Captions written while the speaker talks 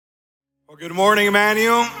Well, good morning,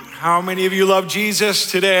 Emmanuel. How many of you love Jesus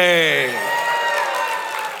today?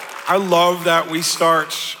 I love that we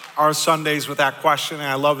start our Sundays with that question, and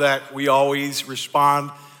I love that we always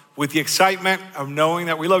respond with the excitement of knowing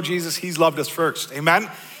that we love Jesus. He's loved us first. Amen?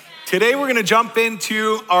 Today, we're going to jump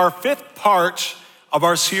into our fifth part of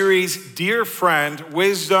our series, Dear Friend,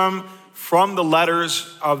 Wisdom from the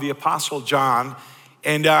Letters of the Apostle John.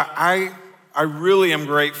 And I really am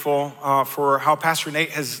grateful for how Pastor Nate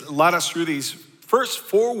has led us through these first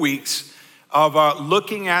 4 weeks of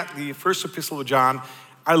looking at the first epistle of John.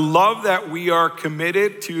 I love that we are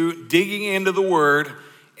committed to digging into the Word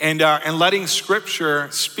and letting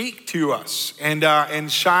Scripture speak to us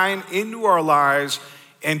and shine into our lives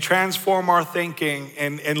and transform our thinking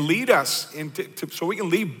and lead us so we can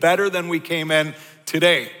leave better than we came in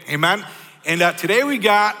today. Amen. And today we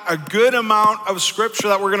got a good amount of scripture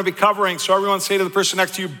that we're going to be covering. So everyone say to the person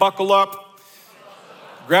next to you, buckle up,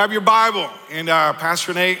 grab your Bible. And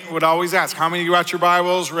Pastor Nate would always ask, how many of you got your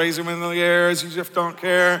Bibles? Raise them in the air as you just don't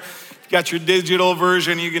care. If you got your digital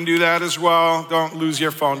version, you can do that as well. Don't lose your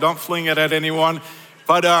phone. Don't fling it at anyone.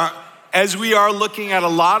 But as we are looking at a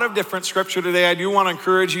lot of different scripture today, I do want to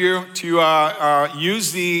encourage you to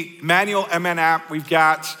use the Manual MN app. We've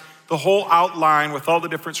got the whole outline with all the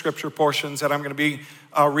different scripture portions that I'm going to be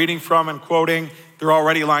reading from and quoting. They're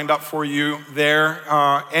already lined up for you there.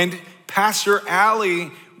 And Pastor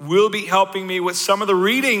Allie will be helping me with some of the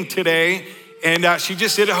reading today. And she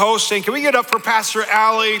just did a hosting. Can we get up for Pastor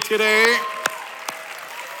Allie today?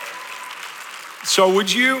 So would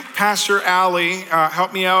you, Pastor Allie,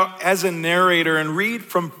 help me out as a narrator and read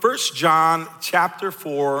from 1 John chapter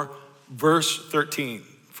 4, verse 13.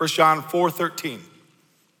 1 John 4:13.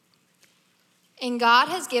 And God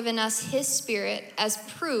has given us his Spirit as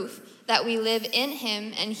proof that we live in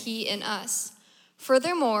him and he in us.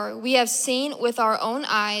 Furthermore, we have seen with our own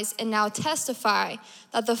eyes and now testify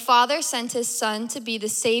that the Father sent his Son to be the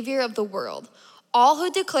Savior of the world. All who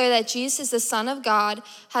declare that Jesus is the Son of God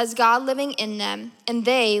has God living in them, and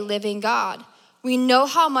they live in God. We know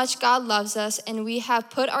how much God loves us, and we have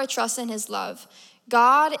put our trust in his love.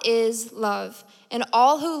 God is love, and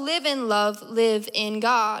all who live in love live in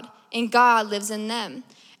God, and God lives in them.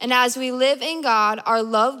 And as we live in God, our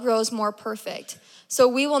love grows more perfect. So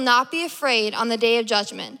we will not be afraid on the day of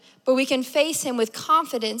judgment, but we can face him with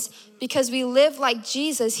confidence because we live like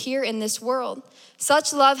Jesus here in this world.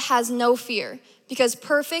 Such love has no fear, because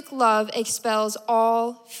perfect love expels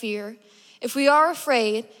all fear. If we are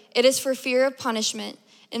afraid, it is for fear of punishment,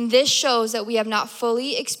 and this shows that we have not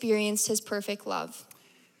fully experienced his perfect love.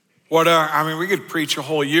 We could preach a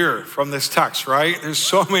whole year from this text, right? There's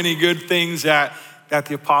so many good things that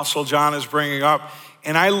the Apostle John is bringing up.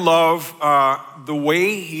 And I love the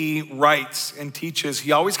way he writes and teaches.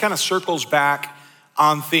 He always kind of circles back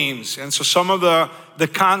on themes. And so some of the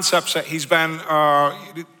concepts that he's been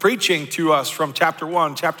preaching to us from chapter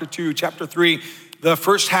 1, chapter 2, chapter 3, the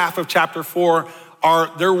first half of chapter 4,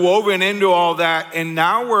 they're woven into all that. And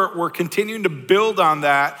now we're continuing to build on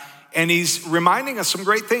that. And he's reminding us some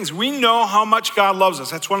great things. We know how much God loves us.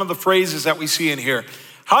 That's one of the phrases that we see in here.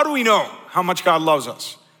 How do we know how much God loves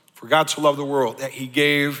us? For God so loved the world that he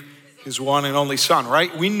gave his one and only Son,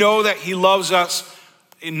 right? We know that he loves us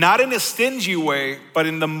not in a stingy way, but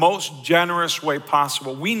in the most generous way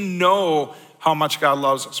possible. We know how much God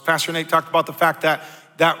loves us. Pastor Nate talked about the fact that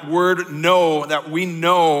that word know, that we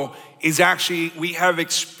know, is actually, we have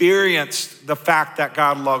experienced the fact that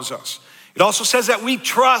God loves us. It also says that we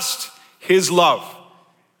trust his love.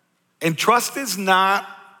 And trust is not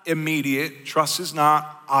immediate. Trust is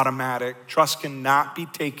not automatic. Trust cannot be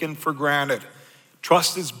taken for granted.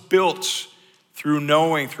 Trust is built through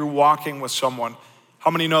knowing, through walking with someone.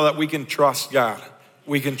 How many know that we can trust God?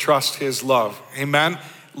 We can trust his love. Amen?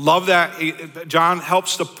 Love that. John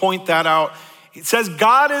helps to point that out. It says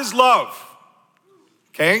God is love.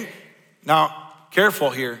 Okay? Now,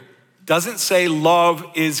 careful here. Doesn't say love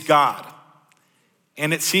is God.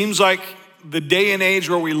 And it seems like the day and age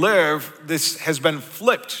where we live, this has been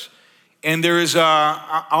flipped. And there is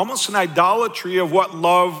almost an idolatry of what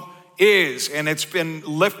love is. And it's been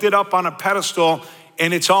lifted up on a pedestal,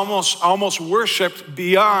 and it's almost worshiped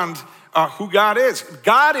beyond who God is.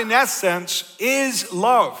 God, in essence, is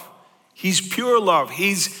love. He's pure love.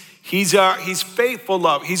 He's faithful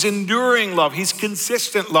love. He's enduring love. He's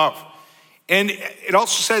consistent love. And it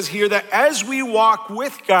also says here that as we walk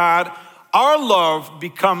with God, our love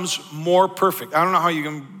becomes more perfect. I don't know how you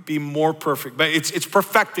can be more perfect, but it's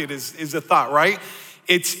perfected is the thought, right?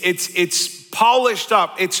 It's polished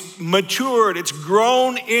up, it's matured, it's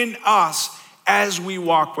grown in us as we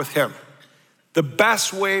walk with him. The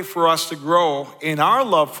best way for us to grow in our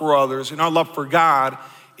love for others, in our love for God,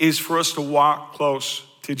 is for us to walk close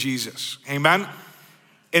to Jesus. Amen?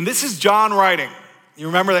 And this is John writing. You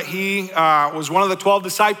remember that he was one of the 12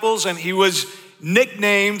 disciples, and he was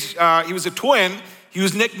nicknamed, he was a twin, he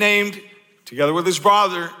was nicknamed, together with his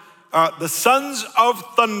brother, the Sons of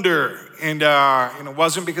Thunder. And it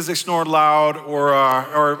wasn't because they snored loud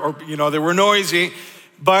or they were noisy,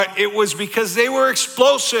 but it was because they were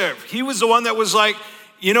explosive. He was the one that was like,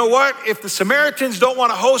 you know what? If the Samaritans don't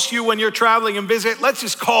want to host you when you're traveling and visit, let's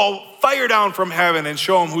just call fire down from heaven and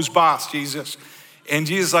show them who's boss, Jesus. And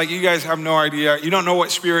Jesus is like, you guys have no idea. You don't know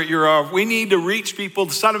what spirit you're of. We need to reach people.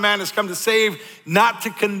 The Son of Man has come to save, not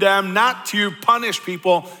to condemn, not to punish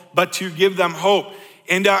people, but to give them hope.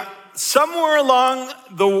 And somewhere along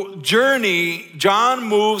the journey, John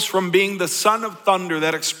moves from being the son of thunder,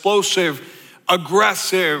 that explosive,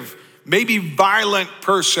 aggressive, maybe violent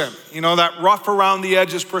person, that rough around the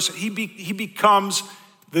edges person. He becomes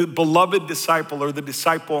the beloved disciple, or the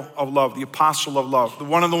disciple of love, the apostle of love,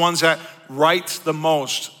 one of the ones that writes the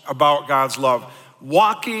most about God's love.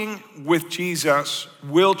 Walking with Jesus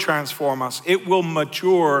will transform us. It will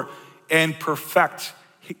mature and perfect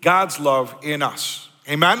God's love in us.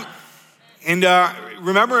 Amen? And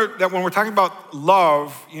remember that when we're talking about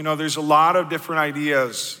love, there's a lot of different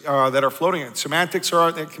ideas that are floating in. Semantics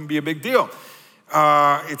that can be a big deal.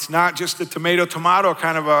 It's not just a tomato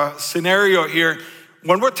kind of a scenario here.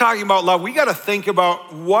 When we're talking about love, we got to think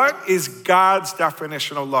about what is God's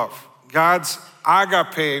definition of love. God's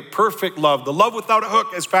agape, perfect love, the love without a hook,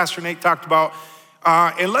 as Pastor Nate talked about.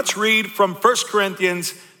 And let's read from 1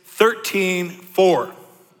 Corinthians 13:4.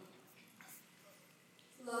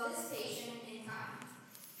 Love is patient and kind.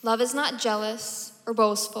 Love is not jealous or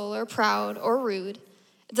boastful or proud or rude.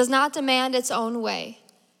 It does not demand its own way.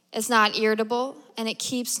 It's not irritable, and it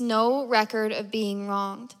keeps no record of being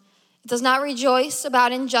wronged. It does not rejoice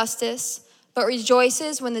about injustice, but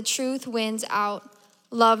rejoices when the truth wins out.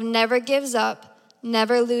 Love never gives up,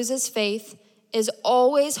 never loses faith, is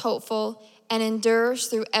always hopeful, and endures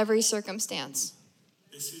through every circumstance.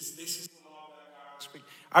 This is the law that God speaks.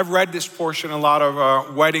 I've read this portion in a lot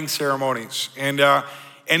of wedding ceremonies, and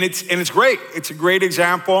it's great. It's a great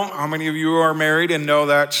example. How many of you are married and know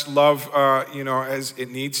that love, as it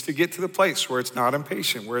needs to get to the place where it's not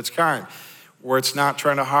impatient, where it's kind, where it's not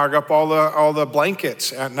trying to hog up all the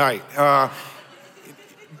blankets at night.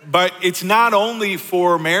 But it's not only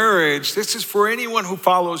for marriage. This is for anyone who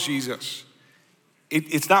follows Jesus.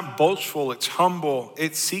 It's not boastful. It's humble.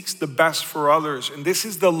 It seeks the best for others. And this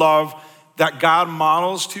is the love that God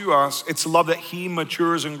models to us. It's the love that he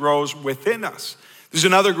matures and grows within us. There's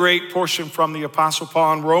another great portion from the Apostle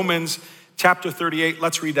Paul in Romans chapter 38.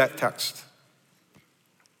 Let's read that text.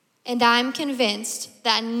 And I'm convinced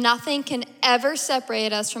that nothing can ever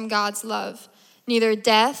separate us from God's love, neither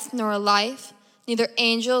death nor life, neither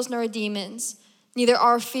angels nor demons, neither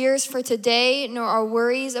our fears for today nor our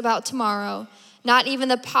worries about tomorrow. Not even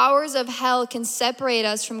the powers of hell can separate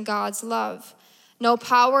us from God's love. No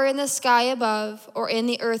power in the sky above or in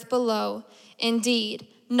the earth below. Indeed,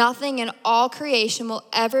 nothing in all creation will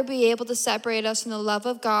ever be able to separate us from the love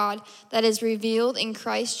of God that is revealed in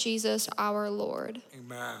Christ Jesus our Lord.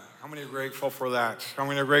 Amen. How many are grateful for that? How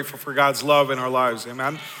many are grateful for God's love in our lives?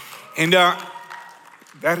 Amen. And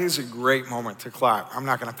that is a great moment to clap. I'm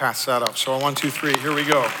not going to pass that up. So 1, 2, 3, here we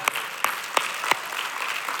go.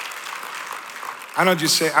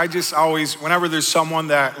 I just always, whenever there's someone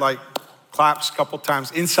that claps a couple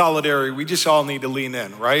times in solidarity, we just all need to lean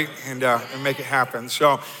in, right? And make it happen.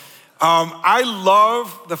 So I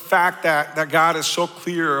love the fact that God is so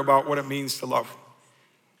clear about what it means to love.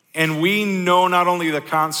 And we know not only the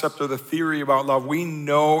concept or the theory about love, we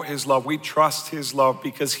know his love. We trust his love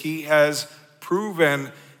because he has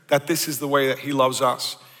proven that this is the way that he loves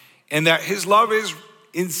us. And that his love is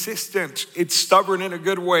insistent. It's stubborn in a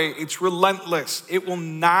good way. It's relentless. It will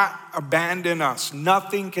not abandon us.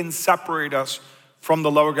 Nothing can separate us from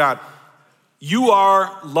the love of God. You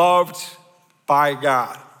are loved by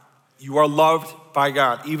God. You are loved by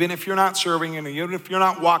God. Even if you're not serving him, even if you're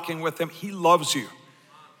not walking with him, he loves you.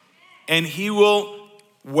 And he will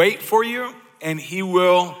wait for you, and he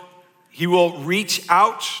will reach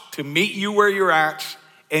out to meet you where you're at,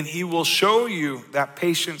 and he will show you that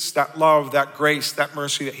patience, that love, that grace, that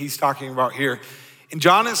mercy that he's talking about here. And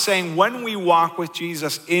John is saying when we walk with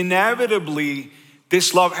Jesus, inevitably,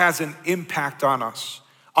 this love has an impact on us,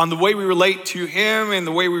 on the way we relate to him and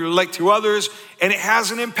the way we relate to others. And it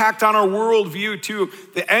has an impact on our worldview too.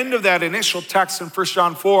 The end of that initial text in 1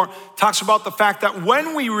 John 4 talks about the fact that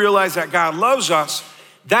when we realize that God loves us,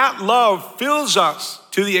 that love fills us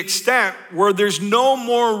to the extent where there's no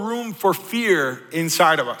more room for fear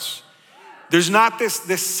inside of us. There's not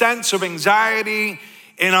this sense of anxiety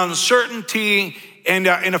and uncertainty and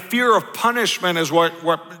a fear of punishment is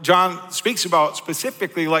what John speaks about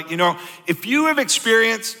specifically. Like, if you have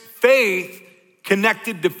experienced faith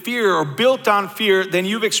connected to fear or built on fear, then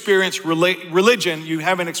you've experienced religion. You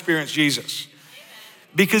haven't experienced Jesus.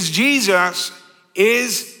 Because Jesus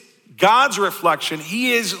is God's reflection.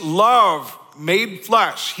 He is love made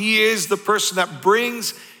flesh. He is the person that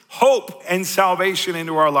brings hope and salvation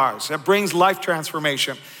into our lives, that brings life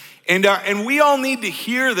transformation. And we all need to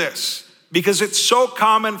hear this because it's so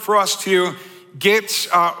common for us to get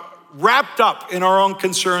wrapped up in our own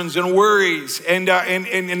concerns and worries and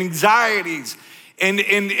anxieties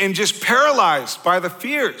and just paralyzed by the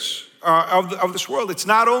fears of this world. It's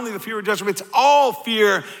not only the fear of judgment, it's all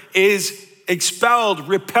fear is expelled,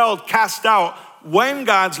 repelled, cast out when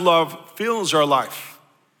God's love fills our life.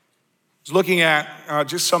 I was looking at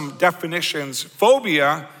just some definitions.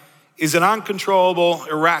 Phobia is an uncontrollable,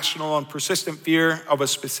 irrational, and persistent fear of a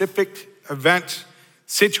specific event,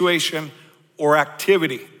 situation, or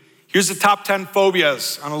activity. Here's the top 10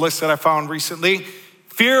 phobias on a list that I found recently.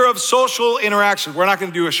 Fear of social interaction. We're not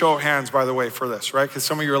going to do a show of hands, by the way, for this, right? Because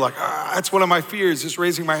some of you are like, that's one of my fears, just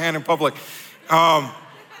raising my hand in public.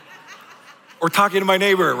 Or talking to my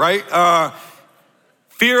neighbor, right?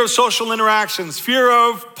 Fear of social interactions, fear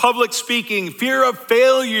of public speaking, fear of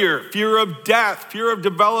failure, fear of death, fear of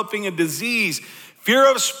developing a disease, fear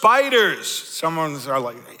of spiders. Someone's are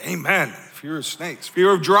like, amen. Fear of snakes,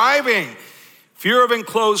 fear of driving, fear of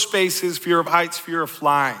enclosed spaces, fear of heights, fear of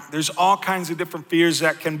flying. There's all kinds of different fears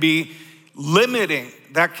that can be limiting,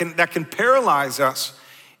 that can paralyze us.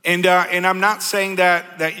 And I'm not saying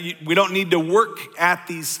that we don't need to work at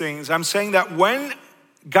these things. I'm saying that when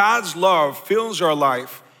God's love fills our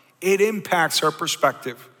life, it impacts our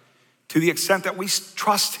perspective to the extent that we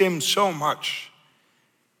trust him so much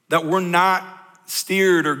that we're not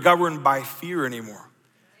steered or governed by fear anymore.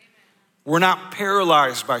 We're not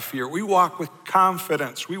paralyzed by fear. We walk with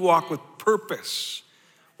confidence. We walk with purpose.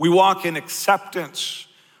 We walk in acceptance.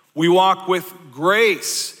 We walk with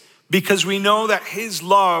grace because we know that his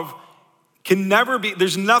love can never be,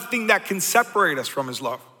 there's nothing that can separate us from his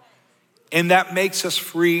love. And that makes us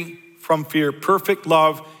free from fear. Perfect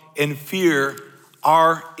love and fear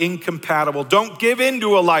are incompatible. Don't give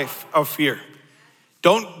into a life of fear.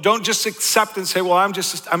 Don't just accept and say, well, I'm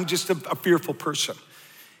just a fearful person.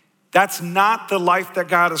 That's not the life that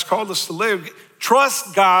God has called us to live.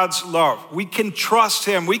 Trust God's love. We can trust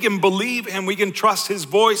him. We can believe him. We can trust his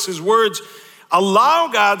voice, his words. Allow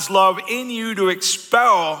God's love in you to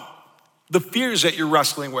expel the fears that you're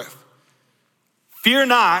wrestling with. Fear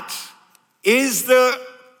not is the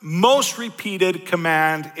most repeated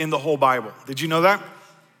command in the whole Bible. Did you know that?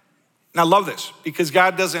 And I love this because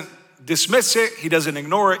God doesn't dismiss it. He doesn't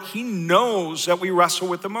ignore it. He knows that we wrestle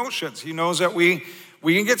with emotions. He knows that we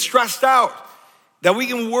can get stressed out, that we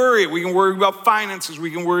can worry. We can worry about finances. We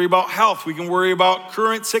can worry about health. We can worry about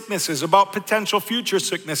current sicknesses, about potential future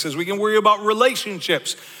sicknesses. We can worry about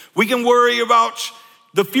relationships. We can worry about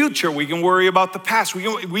the future. We can worry about the past.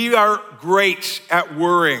 We are great at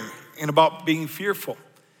worrying and about being fearful.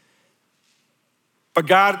 But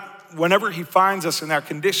God, whenever he finds us in that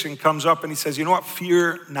condition, comes up and he says, you know what?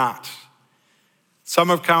 Fear not. Some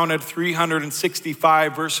have counted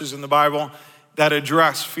 365 verses in the Bible that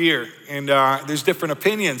address fear. And there's different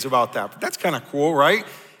opinions about that. But that's kind of cool, right?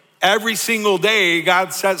 Every single day,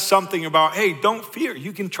 God says something about, hey, don't fear.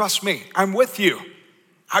 You can trust me. I'm with you.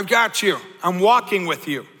 I've got you. I'm walking with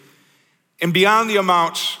you. And beyond the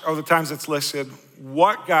amount of the times it's listed,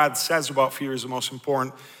 what God says about fear is the most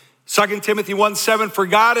important. 2 Timothy 1:7, for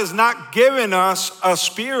God has not given us a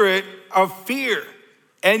spirit of fear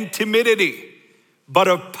and timidity, but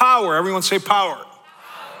of power. Everyone say power.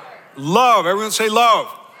 Love. Everyone say love.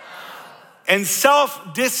 And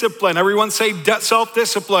self-discipline. Everyone say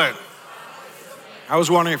self-discipline. I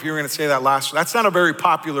was wondering if you were going to say that last one. That's not a very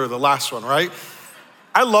popular, the last one, right?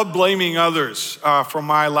 I love blaming others for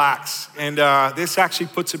my lacks. And this actually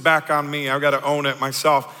puts it back on me. I've got to own it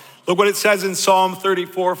myself. Look what it says in Psalm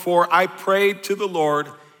 34:4. I prayed to the Lord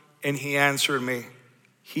and he answered me.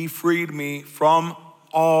 He freed me from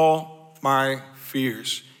all my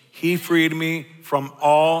fears. He freed me from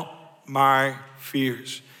all my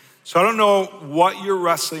fears. So I don't know what you're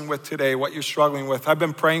wrestling with today, what you're struggling with. I've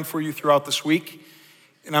been praying for you throughout this week,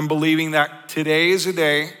 and I'm believing that today is a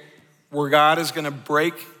day where God is going to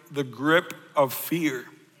break the grip of fear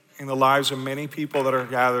in the lives of many people that are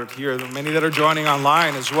gathered here, the many that are joining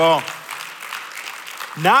online as well.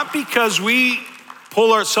 Not because we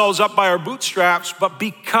pull ourselves up by our bootstraps, but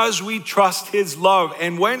because we trust his love.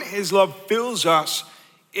 And when his love fills us,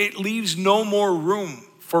 it leaves no more room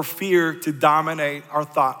for fear to dominate our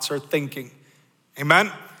thoughts, our thinking. Amen?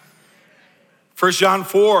 1 John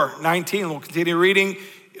 4:19, we'll continue reading.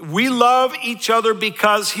 We love each other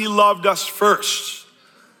because he loved us first.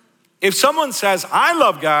 If someone says, I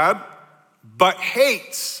love God, but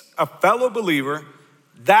hates a fellow believer,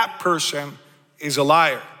 that person is a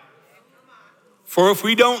liar. For if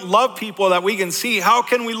we don't love people that we can see, how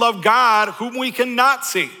can we love God whom we cannot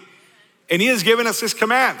see? And he has given us this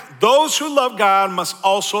command. Those who love God must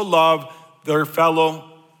also love their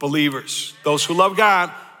fellow believers. Those who love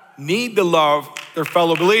God need to love their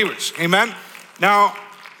fellow believers. Amen? Now,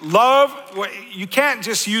 love, you can't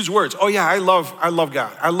just use words. Oh yeah, I love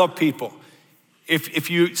God. I love people. If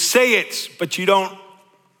you say it, but you don't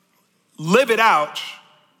live it out,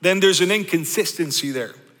 then there's an inconsistency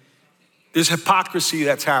there. There's hypocrisy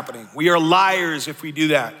that's happening. We are liars if we do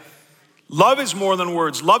that. Love is more than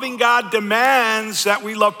words. Loving God demands that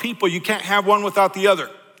we love people. You can't have one without the other.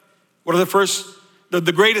 What are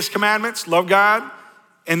the greatest commandments? Love God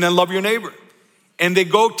and then love your neighbor. And they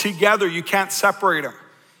go together. You can't separate them.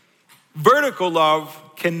 Vertical love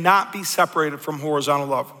cannot be separated from horizontal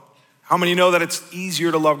love. How many know that it's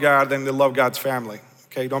easier to love God than to love God's family?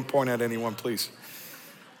 Okay, don't point at anyone, please.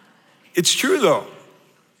 It's true though.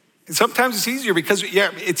 And sometimes it's easier because,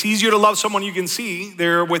 it's easier to love someone you can see,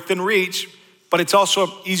 they're within reach, but it's also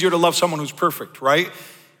easier to love someone who's perfect, right?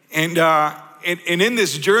 And in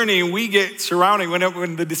this journey, we get surrounded.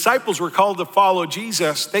 When the disciples were called to follow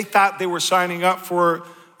Jesus, they thought they were signing up for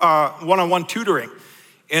one-on-one tutoring.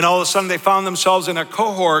 And all of a sudden, they found themselves in a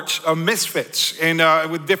cohort of misfits and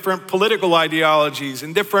with different political ideologies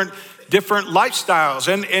and different lifestyles.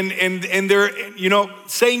 And they're,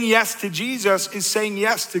 saying yes to Jesus is saying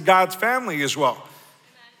yes to God's family as well.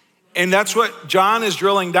 And that's what John is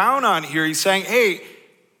drilling down on here. He's saying, hey,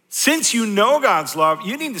 since you know God's love,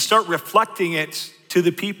 you need to start reflecting it to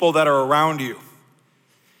the people that are around you.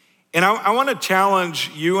 And I want to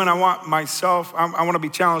challenge you, and I want to be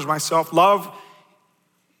challenged myself.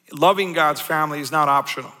 Loving God's family is not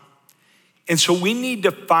optional. And so we need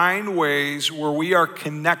to find ways where we are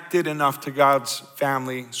connected enough to God's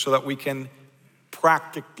family so that we can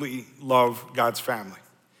practically love God's family.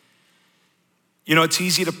 It's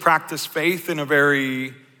easy to practice faith in a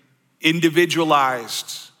very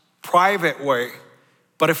individualized, private way.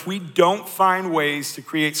 But if we don't find ways to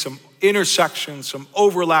create some intersection, some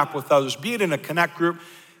overlap with others, be it in a connect group,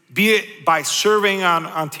 be it by serving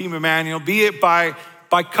on Team Emmanuel, be it by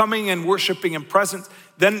coming and worshiping in presence,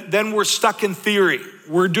 then we're stuck in theory.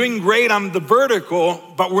 We're doing great on the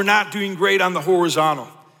vertical, but we're not doing great on the horizontal.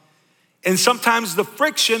 And sometimes the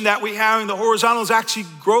friction that we have in the horizontal is actually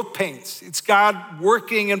growth pains. It's God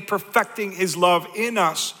working and perfecting his love in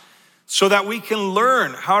us so that we can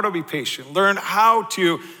learn how to be patient, learn how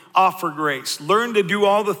to offer grace, learn to do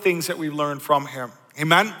all the things that we've learned from him.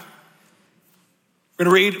 Amen? We're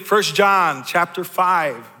going to read 1 John chapter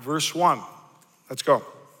 5, verse 1. Let's go.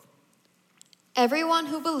 Everyone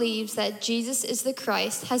who believes that Jesus is the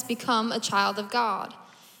Christ has become a child of God.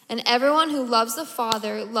 And everyone who loves the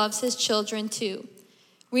Father loves his children too.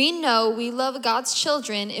 We know we love God's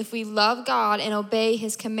children if we love God and obey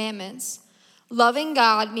his commandments. Loving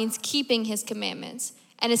God means keeping his commandments,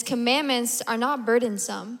 and his commandments are not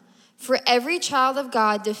burdensome. For every child of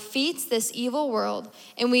God defeats this evil world,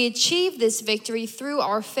 and we achieve this victory through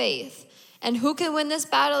our faith. And who can win this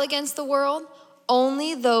battle against the world?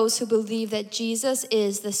 Only those who believe that Jesus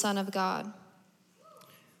is the Son of God.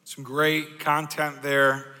 Some great content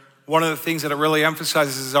there. One of the things that it really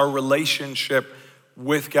emphasizes is our relationship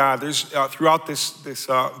with God. There's throughout this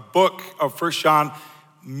book of 1 John,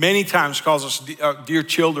 many times calls us dear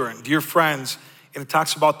children, dear friends, and it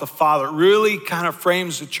talks about the Father. It really kind of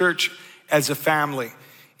frames the church as a family.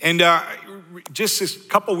 And just a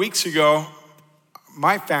couple weeks ago,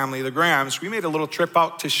 my family, the Grahams, we made a little trip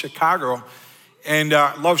out to Chicago. And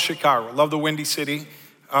love Chicago, love the Windy City.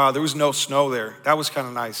 There was no snow there. That was kind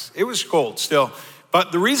of nice. It was cold still.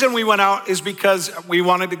 But the reason we went out is because we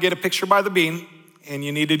wanted to get a picture by the bean, and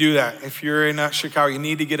you need to do that. If you're in Chicago, you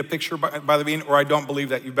need to get a picture by the bean, or I don't believe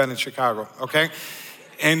that you've been in Chicago, okay?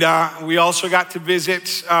 And we also got to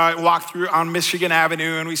visit, walk through on Michigan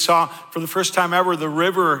Avenue, and we saw for the first time ever the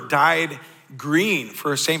river dyed green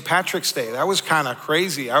for St. Patrick's Day. That was kind of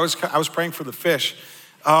crazy. I was praying for the fish,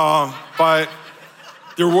 but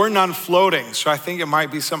there were none floating, so I think it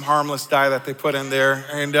might be some harmless dye that they put in there.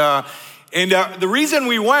 And the reason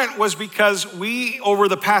we went was because we, over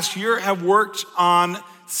the past year, have worked on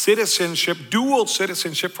citizenship, dual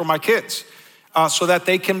citizenship for my kids. so that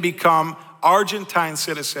they can become Argentine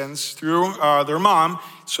citizens through their mom.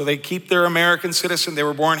 So they keep their American citizen. They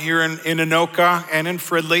were born here in Anoka and in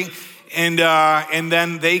Fridley. And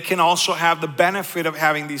then they can also have the benefit of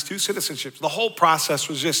having these two citizenships. The whole process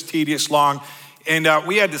was just tedious long. And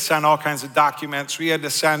we had to send all kinds of documents. We had to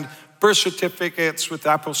send birth certificates with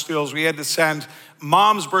apostilles. We had to send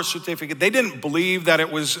mom's birth certificate. They didn't believe that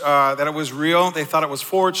it was real. They thought it was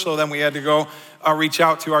forged. So then we had to go reach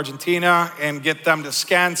out to Argentina and get them to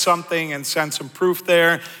scan something and send some proof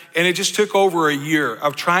there. And it just took over a year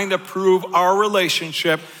of trying to prove our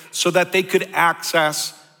relationship so that they could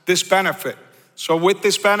access this benefit. So with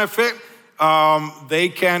this benefit, they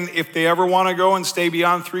can, if they ever want to go and stay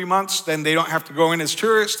beyond 3 months, then they don't have to go in as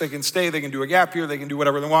tourists. They can stay, they can do a gap year, they can do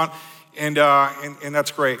whatever they want. And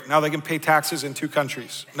that's great. Now they can pay taxes in 2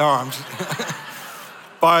 countries. No, I'm just,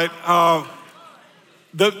 but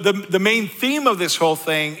the main theme of this whole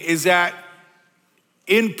thing is that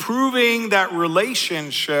in proving that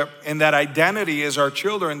relationship and that identity as our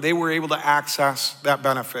children, they were able to access that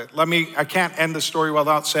benefit. I can't end the story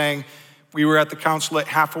without saying we were at the consulate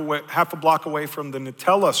half a block away from the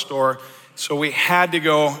Nutella store, so we had to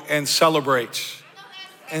go and celebrate.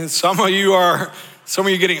 And some of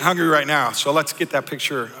you getting hungry right now, so let's get that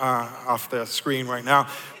picture off the screen right now.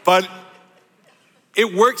 But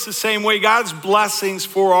it works the same way. God's blessings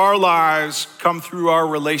for our lives come through our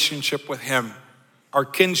relationship with Him. Our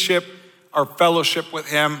kinship, our fellowship with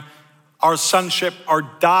Him, our sonship, our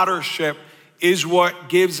daughtership is what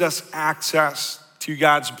gives us access to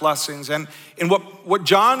God's blessings. And what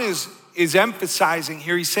John is emphasizing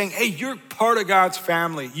here, he's saying, hey, you're part of God's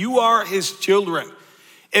family. You are His children.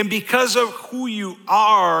 And because of who you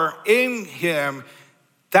are in Him,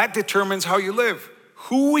 that determines how you live.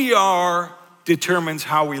 Who we are determines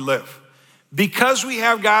how we live. Because we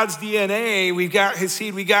have God's DNA, we got His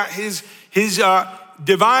seed, we got His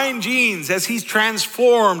divine genes as He's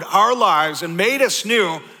transformed our lives and made us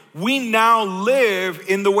new, we now live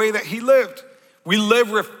in the way that He lived. We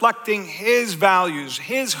live reflecting His values,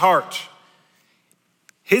 His heart,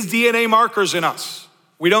 His DNA markers in us.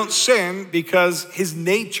 We don't sin because His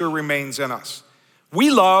nature remains in us. We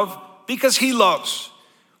love because He loves.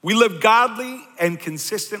 We live godly and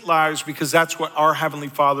consistent lives because that's what our Heavenly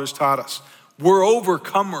Father's taught us. We're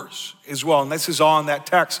overcomers as well, and this is all in that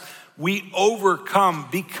text. We overcome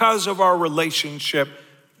because of our relationship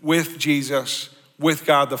with Jesus, with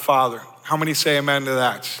God the Father. How many say amen to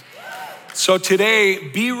that? So today,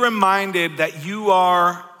 be reminded that you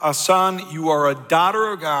are a son, you are a daughter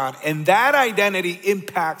of God, and that identity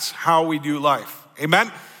impacts how we do life. Amen?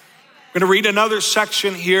 I'm going to read another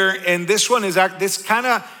section here, and this kind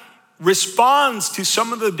of responds to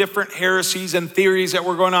some of the different heresies and theories that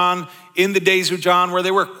were going on in the days of John, where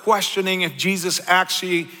they were questioning if Jesus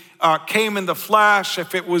actually came in the flesh,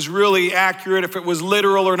 if it was really accurate, if it was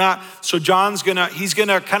literal or not. So John's he's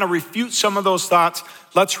gonna kind of refute some of those thoughts.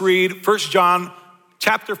 Let's read 1 John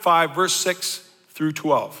chapter 5, verse 6 through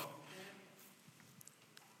 12.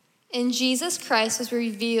 And Jesus Christ was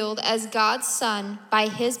revealed as God's Son by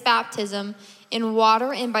His baptism in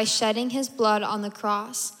water and by shedding His blood on the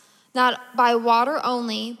cross. Not by water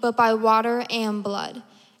only, but by water and blood.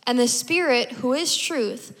 And the Spirit, who is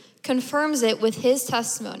truth, confirms it with His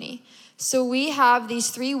testimony. So we have these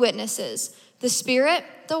 3 witnesses, the Spirit,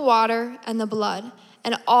 the water, and the blood,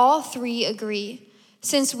 and all 3 agree.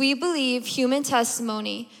 Since we believe human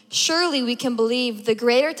testimony, surely we can believe the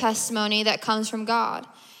greater testimony that comes from God.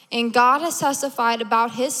 And God has testified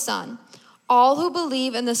about His Son. All who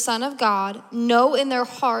believe in the Son of God know in their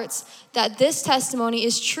hearts that this testimony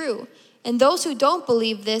is true. And those who don't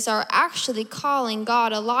believe this are actually calling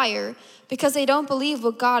God a liar because they don't believe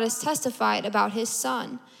what God has testified about His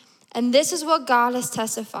Son. And this is what God has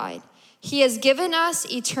testified. He has given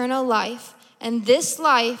us eternal life, and this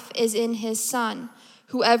life is in His Son.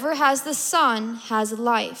 Whoever has the Son has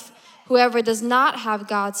life. Whoever does not have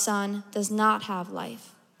God's Son does not have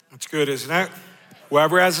life. That's good, isn't it?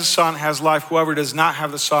 Whoever has the Son has life. Whoever does not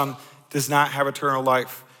have the Son does not have eternal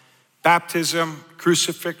life. Baptism,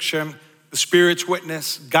 crucifixion, the Spirit's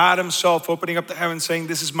witness, God Himself opening up the heavens saying,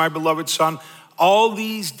 this is my beloved Son. All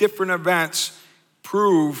these different events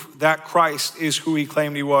prove that Christ is who He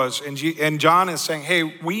claimed He was. And John is saying, hey,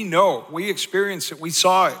 we know, we experienced it, we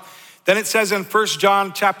saw it. Then it says in 1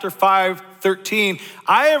 John chapter 5, 13,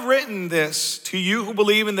 I have written this to you who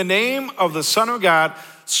believe in the name of the Son of God,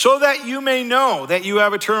 so that you may know that you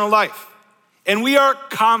have eternal life. And we are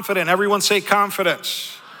confident, everyone say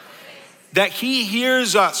confidence, that He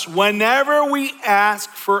hears us whenever we ask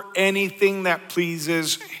for anything that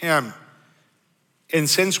pleases Him. And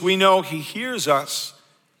since we know He hears us,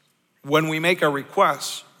 when we make our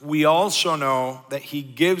requests, we also know that he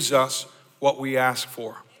gives us what we ask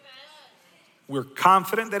for. We're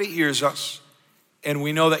confident that he hears us, and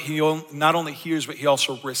we know that he not only hears, but he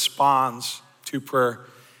also responds to prayer.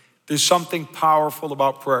 There's something powerful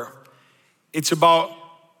about prayer. It's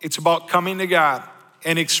about coming to God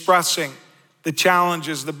and expressing the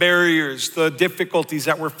challenges, the barriers, the difficulties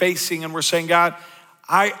that we're facing, and we're saying, God,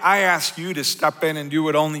 I ask you to step in and do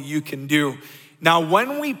what only you can do. Now,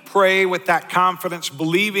 when we pray with that confidence,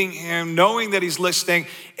 believing him, knowing that he's listening,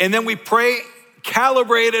 and then we pray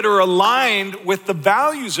calibrated or aligned with the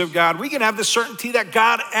values of God, we can have the certainty that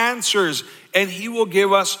God answers and he will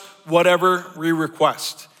give us whatever we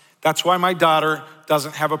request. That's why my daughter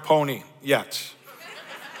doesn't have a pony yet.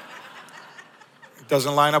 It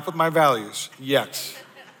doesn't line up with my values yet.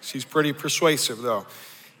 She's pretty persuasive though.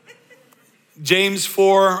 James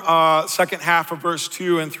 4, second half of verse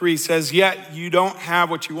 2 and 3 says, yet you don't have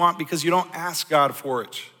what you want because you don't ask God for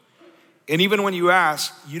it. And even when you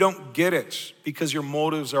ask, you don't get it because your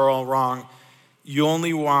motives are all wrong. You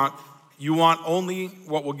want only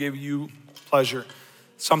what will give you pleasure.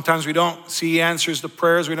 Sometimes we don't see answers to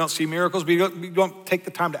prayers, we don't see miracles, we don't take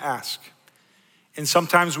the time to ask. And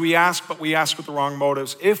sometimes we ask, but we ask with the wrong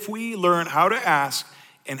motives. If we learn how to ask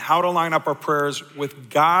and how to line up our prayers with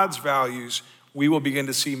God's values, we will begin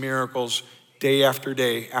to see miracles day after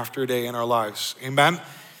day after day in our lives. Amen?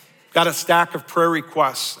 Got a stack of prayer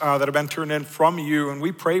requests that have been turned in from you, and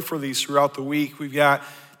we pray for these throughout the week. We've got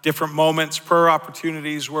different moments, prayer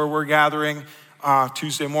opportunities where we're gathering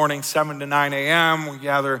Tuesday morning, 7 to 9 a.m. We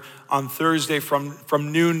gather on Thursday from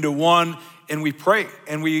noon to 1, and we pray,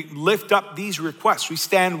 and we lift up these requests. We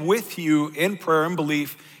stand with you in prayer and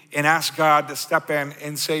belief and ask God to step in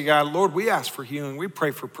and say, God, Lord, we ask for healing. We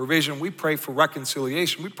pray for provision. We pray for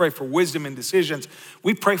reconciliation. We pray for wisdom in decisions.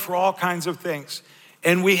 We pray for all kinds of things.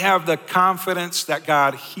 And we have the confidence that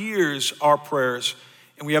God hears our prayers,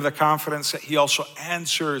 and we have the confidence that he also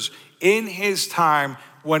answers in his time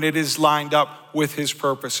when it is lined up with his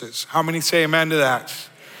purposes. How many say amen to that?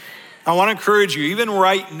 I want to encourage you, even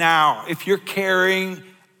right now, if you're carrying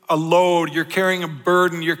a load, you're carrying a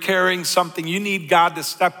burden, you're carrying something, you need God to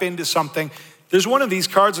step into something, there's one of these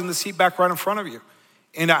cards in the seat back right in front of you.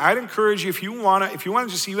 And I'd encourage you, if you want to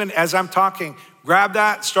just even as I'm talking, grab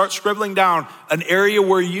that, start scribbling down an area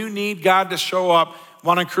where you need God to show up. I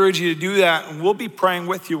want to encourage you to do that, and we'll be praying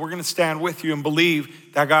with you. We're going to stand with you and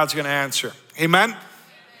believe that God's going to answer. Amen?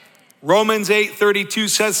 Romans 8:32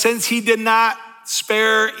 says, since he did not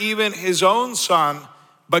spare even his own son,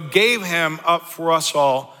 but gave him up for us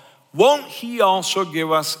all, won't he also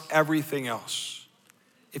give us everything else?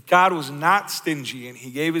 If God was not stingy and he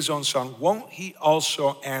gave his own son, won't he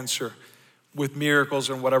also answer with miracles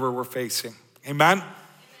in whatever we're facing? Amen? Amen.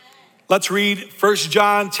 Let's read 1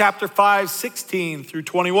 John chapter 5, 16 through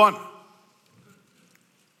 21.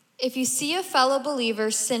 If you see a fellow believer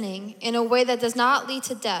sinning in a way that does not lead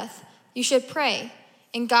to death, you should pray,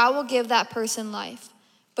 and God will give that person life.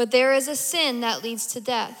 But there is a sin that leads to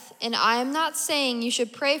death, and I am not saying you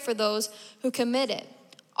should pray for those who commit it.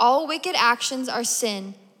 All wicked actions are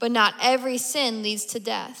sin, but not every sin leads to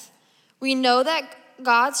death. We know that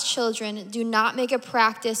God's children do not make a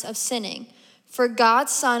practice of sinning, for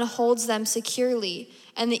God's Son holds them securely,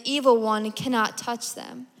 and the evil one cannot touch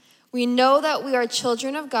them. We know that we are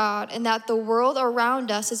children of God, and that the world around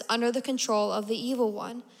us is under the control of the evil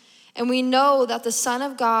one. And we know that the Son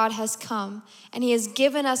of God has come, and he has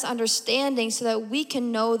given us understanding so that we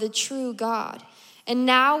can know the true God. And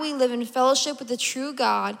now we live in fellowship with the true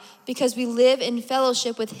God because we live in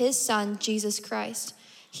fellowship with his Son, Jesus Christ.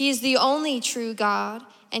 He is the only true God,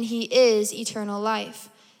 and he is eternal life.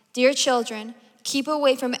 Dear children, keep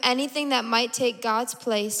away from anything that might take God's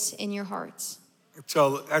place in your hearts.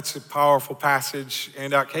 So that's a powerful passage.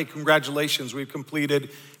 And hey, congratulations, we've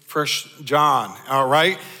completed 1 John, all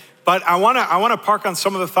right? But I want to park on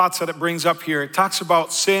some of the thoughts that it brings up here. It talks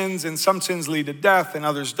about sins, and some sins lead to death and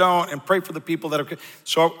others don't, and pray for the people that are.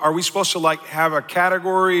 So are we supposed to have a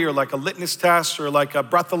category or like a litmus test or like a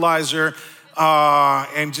breathalyzer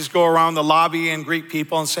and just go around the lobby and greet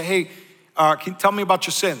people and say, hey, can you tell me about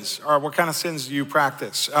your sins? Or what kind of sins do you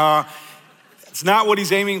practice? It's not what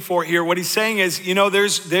he's aiming for here. What he's saying is,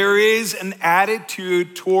 there is an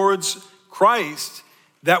attitude towards Christ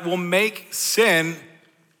that will make sin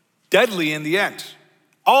deadly in the end.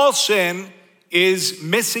 All sin is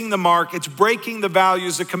missing the mark. It's breaking the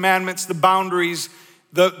values, the commandments, the boundaries,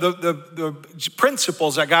 the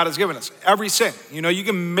principles that God has given us. Every sin. You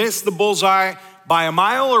can miss the bullseye by a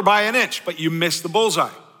mile or by an inch, but you miss the bullseye,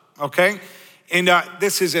 okay? And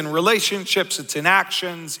this is in relationships, it's in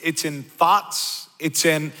actions, it's in thoughts, It's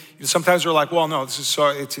in, sometimes we're like, well, no,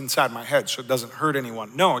 it's inside my head, so it doesn't hurt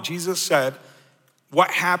anyone. No, Jesus said,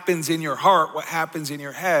 what happens in your heart, what happens in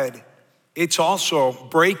your head, it's also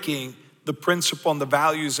breaking the principle and the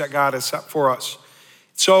values that God has set for us.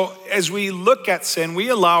 So as we look at sin, we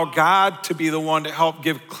allow God to be the one to help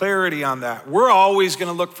give clarity on that. We're always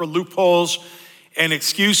going to look for loopholes and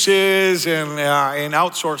excuses and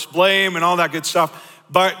outsource blame and all that good stuff.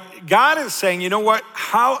 But God is saying, you know what?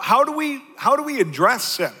 How do we address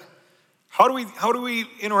sin? How do we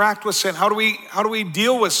interact with sin? How do we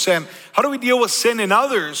deal with sin? How do we deal with sin in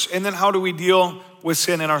others? And then how do we deal with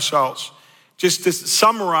sin in ourselves? Just to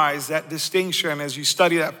summarize that distinction as you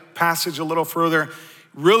study that passage a little further,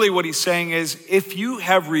 really what he's saying is, if you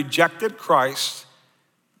have rejected Christ,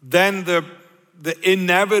 then the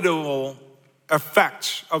inevitable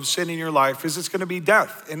effect of sin in your life is it's going to be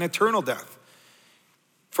death, an eternal death.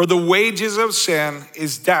 For the wages of sin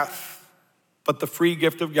is death, but the free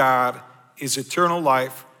gift of God is eternal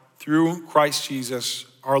life through Christ Jesus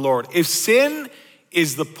our Lord. If sin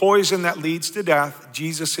is the poison that leads to death,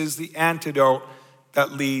 Jesus is the antidote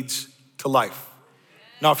that leads to life.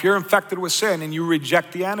 Now, if you're infected with sin and you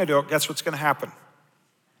reject the antidote, guess what's going to happen?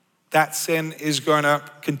 That sin is going to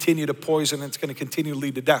continue to poison, and it's going to continue to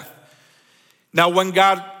lead to death. Now, when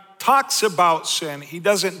God talks about sin, he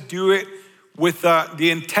doesn't do it with the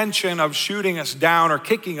intention of shooting us down or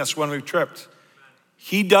kicking us when we've tripped.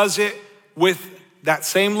 He does it with that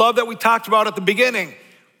same love that we talked about at the beginning,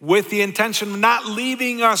 with the intention of not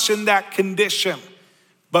leaving us in that condition,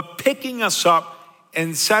 but picking us up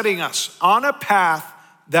and setting us on a path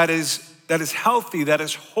that is healthy, that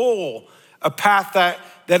is whole, a path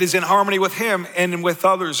that is in harmony with him and with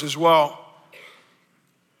others as well.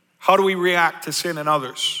 How do we react to sin in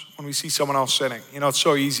others when we see someone else sinning? It's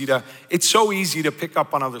so easy to pick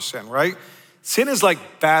up on other sin, right? Sin is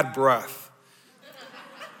like bad breath.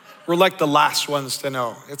 We're like the last ones to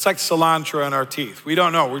know. It's like cilantro in our teeth. We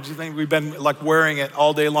don't know. We just think we've been like wearing it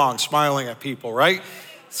all day long, smiling at people, right?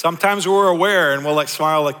 Sometimes we're aware and we'll like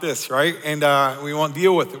smile like this, right? And we won't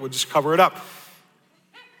deal with it. We'll just cover it up.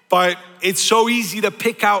 But it's so easy to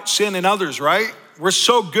pick out sin in others, right? We're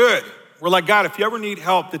so good. We're like, God, if you ever need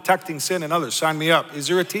help detecting sin in others, sign me up. Is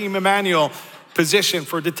there a Team Emmanuel position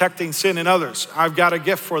for detecting sin in others? I've got a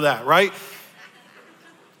gift for that, right?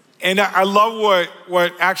 And I love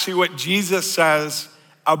what Jesus says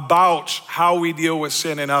about how we deal with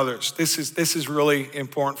sin in others. This is really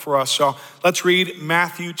important for us. So let's read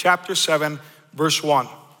Matthew chapter 7, verse 1.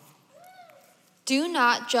 Do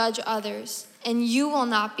not judge others, and you will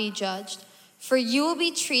not be judged, for you will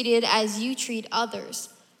be treated as you treat others.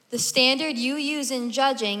 The standard you use in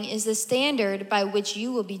judging is the standard by which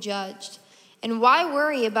you will be judged. And why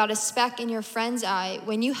worry about a speck in your friend's eye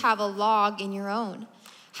when you have a log in your own?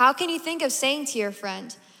 How can you think of saying to your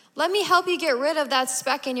friend, let me help you get rid of that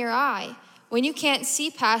speck in your eye, when you can't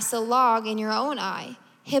see past the log in your own eye?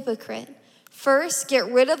 Hypocrite. First, get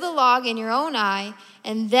rid of the log in your own eye,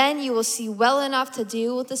 and then you will see well enough to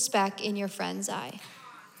deal with the speck in your friend's eye.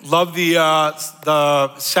 Love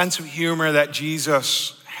the sense of humor that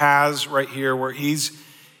Jesus has right here, where he's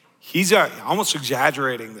almost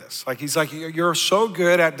exaggerating this. He's like, you're so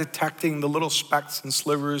good at detecting the little specks and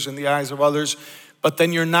slivers in the eyes of others, but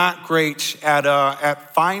then you're not great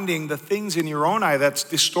at finding the things in your own eye that's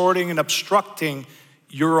distorting and obstructing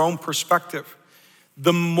your own perspective.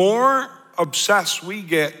 The more obsessed we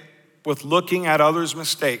get with looking at others'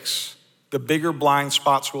 mistakes, the bigger blind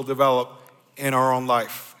spots will develop in our own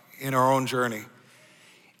life, in our own journey.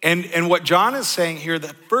 And what John is saying here,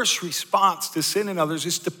 the first response to sin in others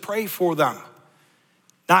is to pray for them.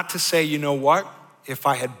 Not to say, you know what, if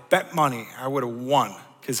I had bet money, I would have won,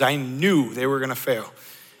 because I knew they were going to fail.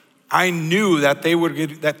 I knew that they were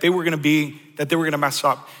going to mess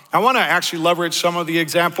up. I want to actually leverage some of the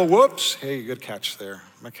example. Whoops. Hey, good catch there,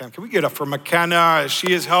 McKenna. Can we get up for McKenna as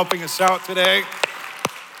she is helping us out today?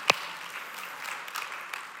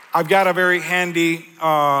 I've got a very handy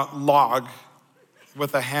log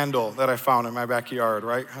with a handle that I found in my backyard,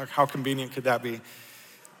 right? How convenient could that be?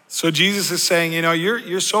 So Jesus is saying,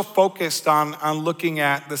 you're so focused on looking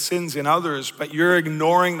at the sins in others, but you're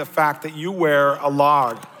ignoring the fact that you wear a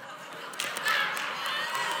log.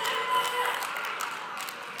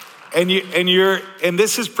 And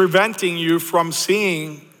this is preventing you from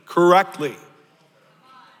seeing correctly.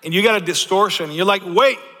 And you got a distortion. You're like,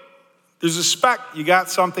 wait, there's a speck. You got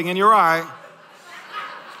something in your eye.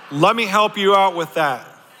 Let me help you out with that.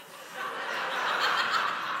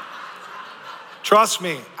 Trust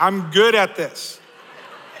me, I'm good at this.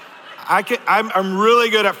 I'm really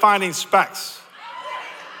good at finding specks.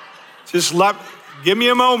 Just give me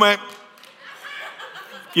a moment.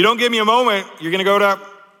 If you don't give me a moment, you're gonna go to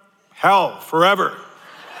hell forever.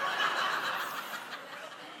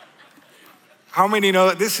 How many know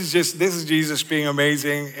that this is Jesus being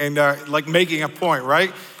amazing and like making a point,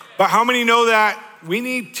 right? But how many know that we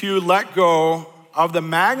need to let go of the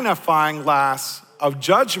magnifying glass of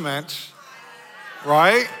judgment,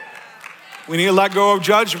 right? We need to let go of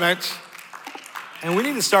judgment, and we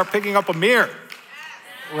need to start picking up a mirror,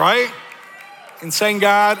 right? And saying,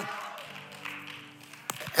 God,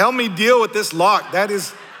 help me deal with this lock.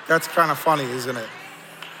 That's kind of funny, isn't it?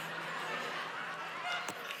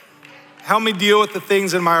 Help me deal with the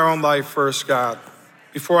things in my own life first, God.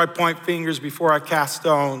 Before I point fingers, before I cast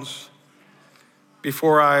stones,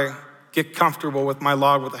 before I get comfortable with my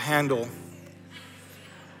log with a handle.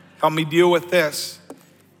 Help me deal with this.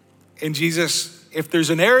 And Jesus, if there's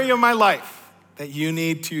an area of my life that you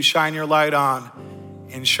need to shine your light on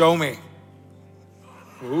and show me.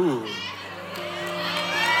 Ooh.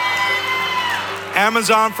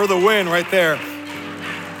 Amazon for the win right there.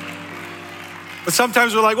 But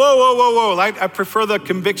sometimes we're like, whoa. I prefer the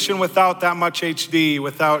conviction without that much HD,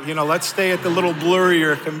 without, let's stay at the little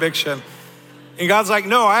blurrier conviction. And God's like,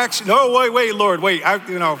 no, wait, Lord, wait.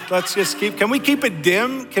 Let's just can we keep it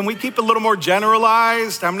dim? Can we keep it a little more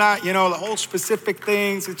generalized? I'm not, the whole specific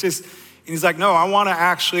things. It's just, and he's like, no, I want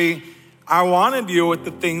to deal with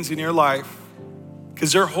the things in your life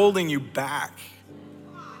because they're holding you back.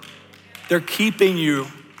 They're keeping you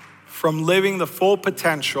from living the full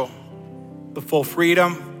potential, the full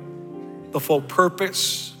freedom, the full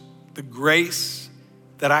purpose, the grace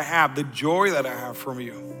that I have, the joy that I have from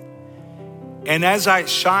you. And as I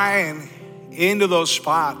shine into those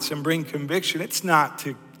spots and bring conviction, it's not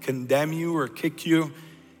to condemn you or kick you.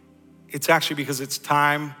 It's actually because it's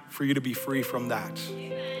time for you to be free from that.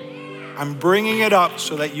 I'm bringing it up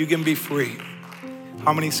so that you can be free.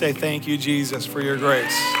 How many say thank you, Jesus, for your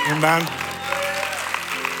grace? Amen.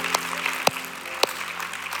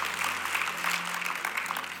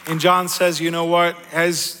 And John says, you know what?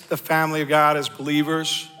 As the family of God, as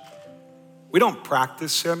believers, we don't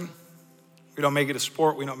practice sin. We don't make it a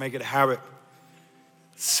sport. We don't make it a habit.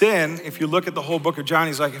 Sin, if you look at the whole book of John,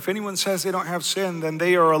 he's like, if anyone says they don't have sin, then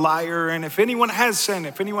they are a liar. And if anyone has sin,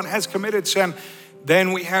 if anyone has committed sin,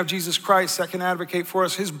 then we have Jesus Christ that can advocate for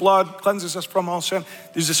us. His blood cleanses us from all sin.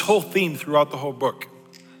 There's this whole theme throughout the whole book.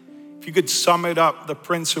 If you could sum it up, the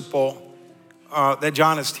principle that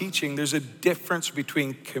John is teaching, there's a difference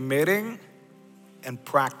between committing and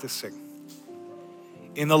practicing.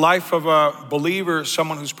 In the life of a believer,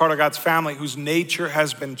 someone who's part of God's family, whose nature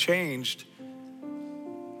has been changed,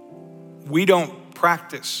 we don't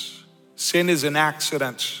practice. Sin is an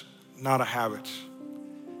accident, not a habit.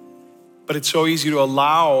 But it's so easy to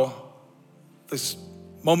allow these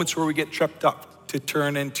moments where we get tripped up to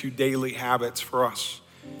turn into daily habits for us.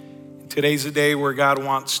 Today's a day where God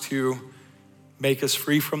wants to make us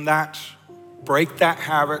free from that, break that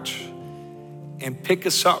habit, and pick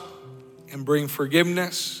us up and bring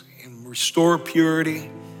forgiveness and restore purity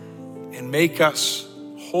and make us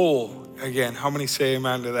whole again. How many say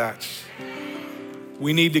amen to that?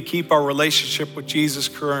 We need to keep our relationship with Jesus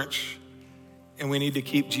current, and we need to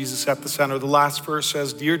keep Jesus at the center. The last verse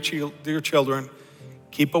says, dear children,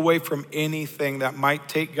 keep away from anything that might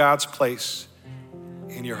take God's place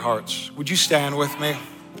in your hearts. Would you stand with me?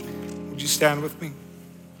 Would you stand with me?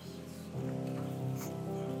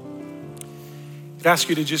 I'd ask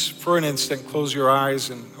you to just for an instant close your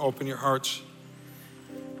eyes and open your hearts.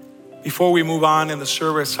 Before we move on in the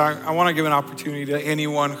service, I want to give an opportunity to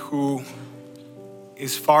anyone who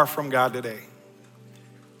is far from God today,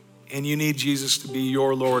 and you need Jesus to be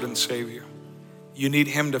your Lord and Savior. You need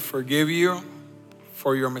him to forgive you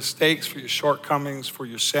for your mistakes, for your shortcomings, for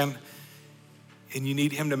your sin, and you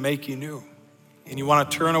need him to make you new. And you want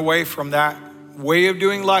to turn away from that way of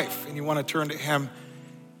doing life, and you want to turn to him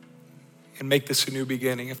and make this a new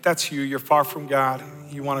beginning. If that's you, you're far from God,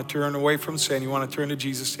 you want to turn away from sin, you want to turn to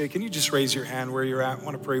Jesus today, can you just raise your hand where you're at? I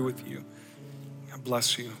want to pray with you. God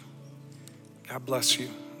bless you. God bless you.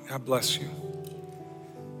 God bless you.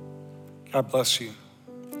 God bless you.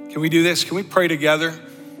 Can we do this? Can we pray together?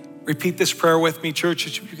 Repeat this prayer with me, church.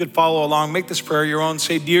 If you could follow along, make this prayer your own.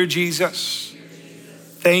 Say, dear Jesus,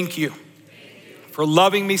 thank you for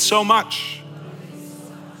loving me so much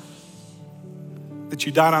that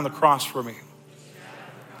you died on the cross for me.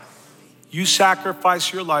 You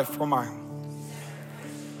sacrificed your life for mine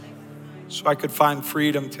so I could find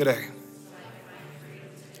freedom today.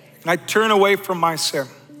 And I turn away from my sin.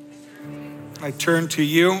 I turn to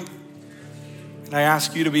you, and I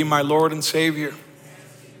ask you to be my Lord and Savior.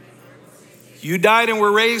 You died and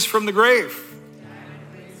were raised from the grave,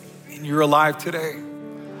 and you're alive today.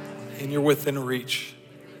 and you're within reach.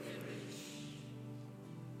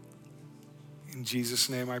 In Jesus'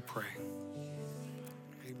 name I pray.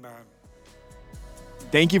 Amen.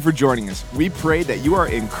 Thank you for joining us. We pray that you are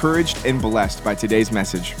encouraged and blessed by today's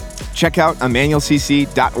message. Check out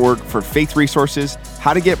emmanuelcc.org for faith resources,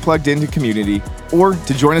 how to get plugged into community, or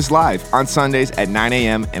to join us live on Sundays at 9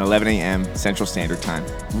 a.m. and 11 a.m. Central Standard Time.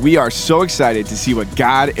 We are so excited to see what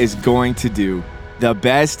God is going to do. The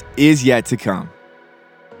best is yet to come.